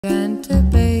Subscribe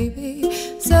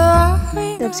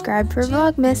for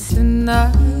vlogmas.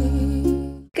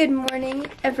 Good morning,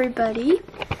 everybody.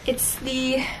 It's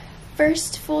the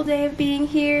first full day of being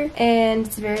here and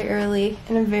it's very early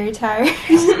and I'm very tired.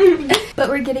 But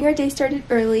we're getting our day started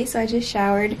early, so I just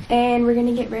showered and we're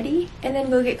gonna get ready and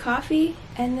then go get coffee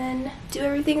and then do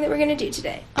everything that we're gonna do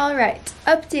today. Alright,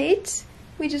 update.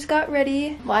 We just got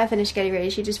ready. Well, I finished getting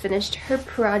ready. She just finished her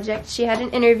project. She had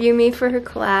an interview me for her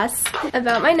class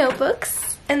about my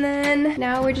notebooks. And then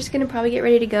now we're just gonna probably get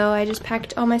ready to go. I just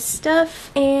packed all my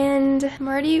stuff and I'm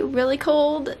already really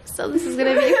cold, so this is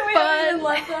gonna be We fun. haven't even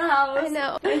left the house. I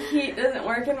know. The heat doesn't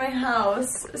work in my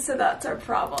house, so that's our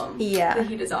problem. Yeah. The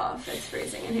heat is off. It's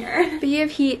freezing in here. But you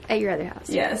have heat at your other house.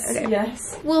 Yes, okay.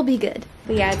 yes. We'll be good.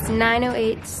 But yeah, it's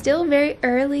 9:08, still very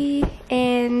early,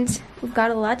 and we've got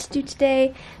a lot to do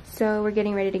today, so we're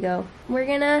getting ready to go. We're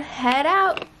gonna head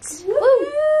out. Woo!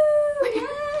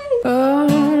 Oh,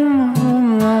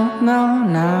 no, no,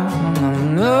 no,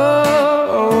 no,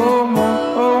 oh,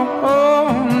 oh,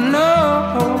 oh, no,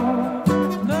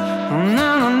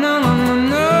 no, no, no,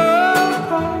 no,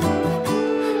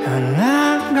 I'm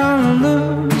not gonna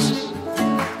lose.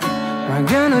 I'm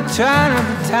gonna try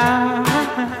to time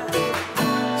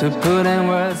to put in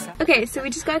words. Okay, so we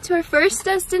just got to our first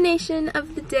destination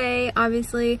of the day.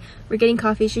 Obviously, we're getting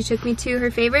coffee. She took me to her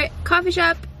favorite coffee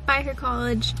shop by her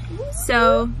college,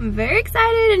 so I'm very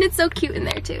excited, and it's so cute in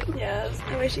there too. Yes,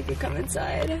 I wish you could come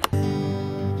inside.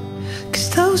 'Cause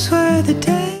those were the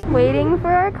days Waiting for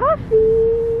our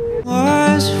coffee.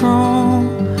 was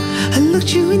wrong. I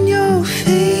looked you in your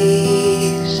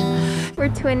face. We're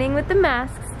twinning with the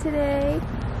masks today.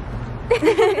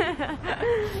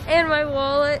 And my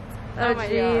wallet. Oh my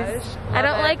jeez. gosh, I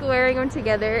don't love it. like wearing them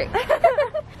together,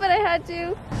 but I had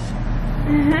to.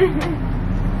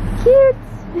 Cute.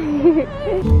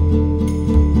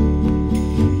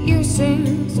 You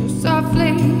sing so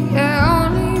softly, yeah,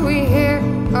 only we hear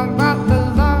about the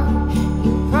love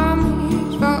you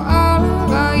promised for all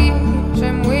of our years,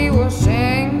 and we will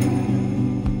sing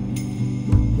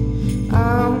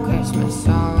our Christmas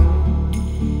song.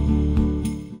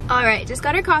 Alright, just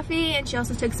got her coffee, and she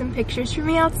also took some pictures for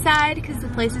me outside because the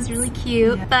place is really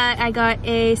cute. But I got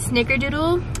a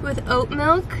snickerdoodle with oat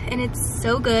milk, and it's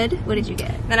so good. What did you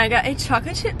get? Then I got a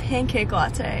chocolate chip pancake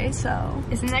latte, so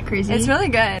Isn't that crazy? it's really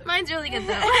good. Mine's really good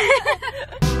though.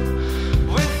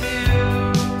 With you,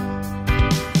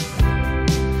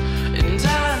 and I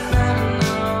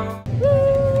never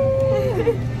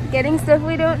know. Getting stuff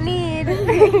we don't need.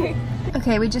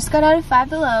 Okay, we just got out of Five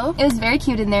Below. It was very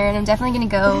cute in there, and I'm definitely gonna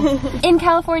go in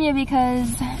California because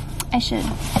I should.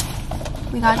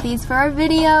 We got these for our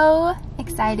video.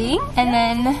 Exciting. And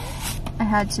then I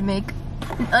had to make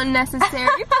an unnecessary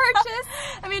purchase.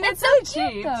 I mean, it's so really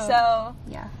cute, cheap, though. so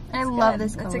Yeah, and I love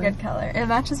this color. It's a good color. It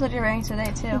matches what you're wearing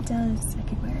today, too. It does. I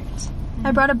could wear it.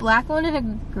 I brought a black one and a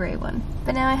gray one,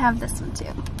 but now I have this one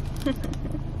too.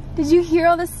 Did you hear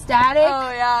all the static?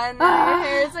 Oh yeah, and then your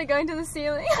hair is like going to the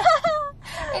ceiling.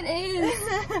 It is.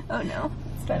 Oh no.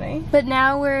 It's funny. But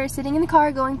now we're sitting in the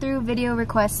car going through video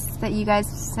requests that you guys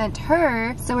sent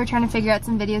her. So we're trying to figure out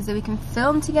some videos that we can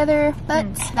film together. But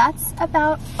that's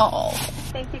about all.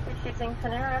 Thank you for choosing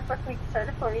Panera. What can we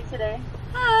started for you today?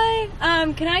 Hi.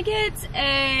 Can I get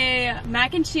a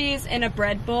mac and cheese in a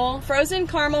bread bowl, frozen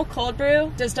caramel cold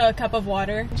brew, just a cup of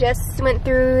water? Just went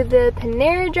through the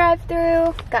Panera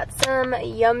drive-thru. Got some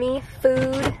yummy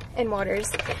food and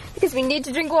waters because we need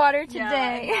to drink water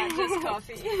today. Yeah, not just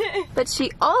coffee. But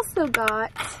she also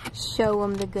got, show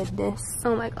them the goodness.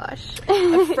 Oh my gosh.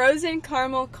 A frozen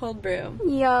caramel cold brew.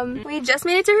 Yum. We just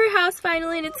made it to her house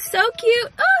finally and it's so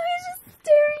cute. Oh, he's just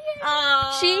staring at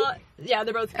her. She? Yeah,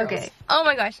 they're both girls. Okay. Oh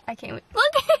my gosh, I can't wait.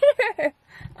 Look at her.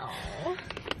 Aww.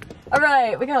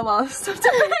 Alright, we got a lot of stuff to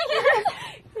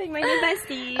bring. Like my new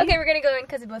bestie. Okay, we're gonna go in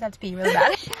because we both have to pee really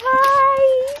bad.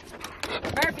 Hi.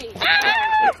 Murphy.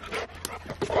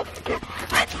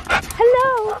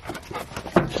 Hello.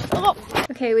 Oh.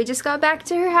 Okay, we just got back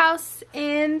to her house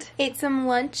and ate some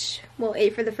lunch. Well,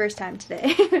 ate for the first time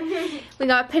today. We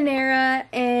got Panera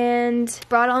and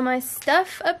brought all my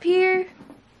stuff up here.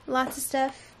 Lots of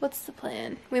stuff. What's the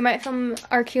plan? We might film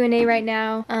our Q&A right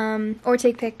now, or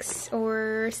take pics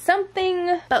or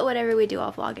something, but whatever we do,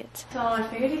 I'll vlog it. So I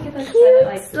figured you could like Cute set it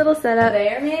like little setup.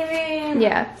 there maybe.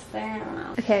 Yeah. There, I don't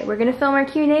know. Okay, we're gonna film our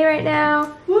Q&A right now.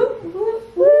 Whoop,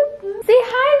 whoop, whoop. Say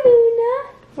hi,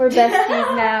 Luna. We're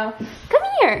besties now. Come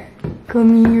here.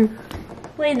 Come here.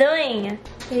 What are you doing?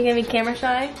 Are you gonna be camera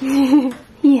shy?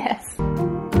 Yes.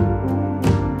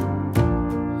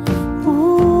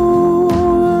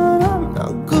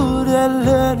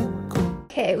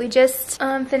 Okay, we just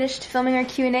finished filming our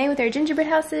Q&A with our gingerbread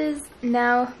houses.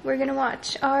 Now we're gonna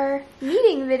watch our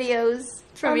meeting videos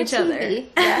from each other.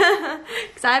 Yeah.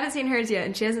 Because I haven't seen hers yet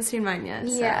and she hasn't seen mine yet.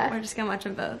 So Yeah. we're just gonna watch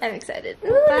them both. I'm excited.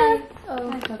 Bye.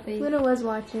 Oh, Bye, puppy. Luna was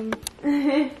watching.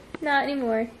 Not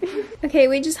anymore. Okay,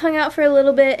 we just hung out for a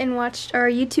little bit and watched our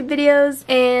YouTube videos,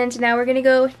 and now we're gonna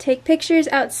go take pictures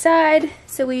outside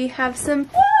so we have some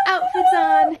outfits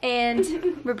on, and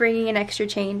we're bringing an extra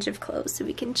change of clothes so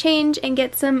we can change and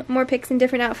get some more pics in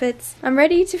different outfits. I'm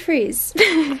ready to freeze.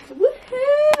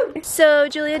 Woohoo! So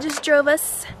Julia just drove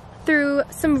us through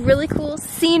some really cool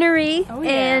scenery,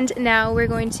 and now we're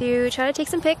going to try to take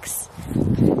some pics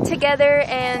together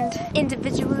and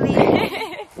individually.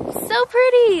 So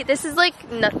pretty! This is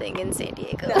like nothing in San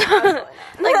Diego. No,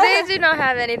 like they do not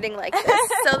have anything like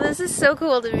this. So this is so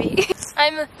cool to me.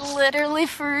 I'm literally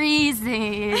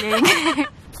freezing.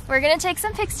 We're gonna take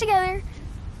some pics together.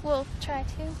 We'll try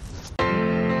to.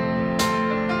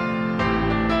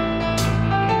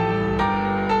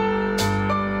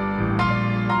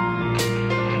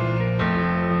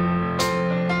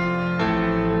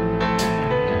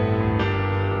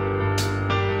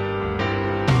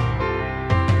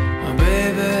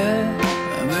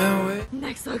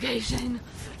 Next location.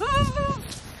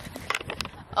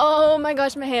 Oh my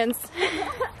gosh, my hands.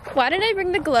 Why did I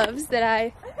bring the gloves that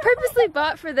I purposely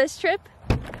bought for this trip?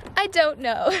 I don't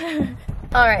know.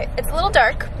 Alright, it's a little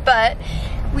dark, but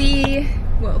we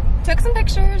took some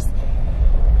pictures,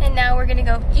 and now we're gonna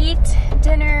go eat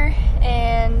dinner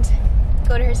and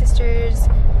go to her sister's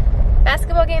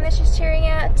basketball game that she's cheering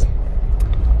at.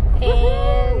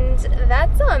 And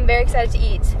that's all. I'm very excited to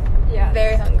eat. Yeah.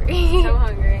 Very hungry. So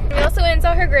hungry. We also went and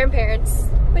saw her grandparents,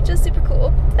 which was super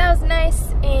cool. That was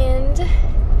nice, and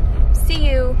see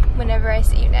you whenever I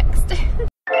see you next.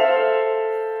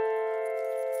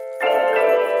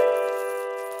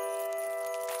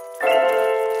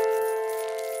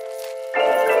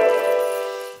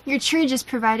 Your tree just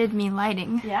provided me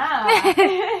lighting.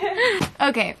 Yeah.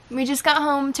 Okay, we just got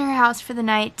home to her house for the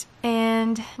night,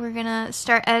 and we're gonna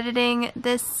start editing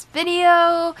this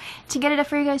video to get it up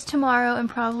for you guys tomorrow, and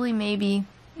probably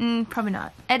probably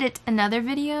not, edit another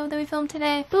video that we filmed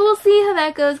today. But we'll see how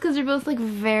that goes, because we're both like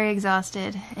very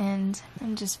exhausted, and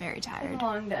I'm just very tired. It's a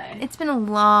long day. It's been a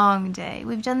long day.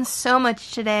 We've done so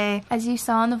much today, as you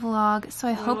saw in the vlog, so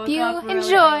I hope you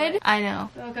enjoyed. I know.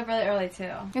 We woke up really early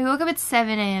too. We woke up at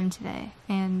 7 a.m. today,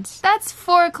 and that's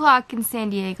 4 o'clock in San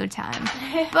Diego time.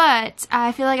 But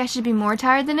I feel like I should be more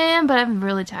tired than I am, but I'm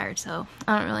really tired, so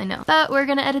I don't really know. But we're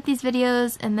gonna edit these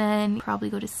videos and then probably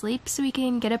go to sleep so we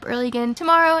can get up early again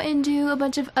tomorrow and do a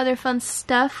bunch of other fun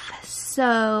stuff. So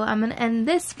I'm gonna end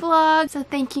this vlog. So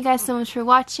thank you guys so much for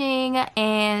watching,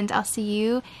 and I'll see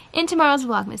you in tomorrow's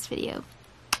Vlogmas video.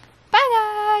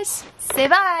 Bye guys! Say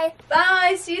bye!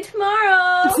 Bye! See you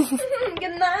tomorrow!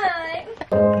 Good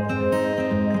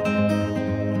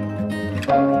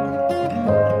night!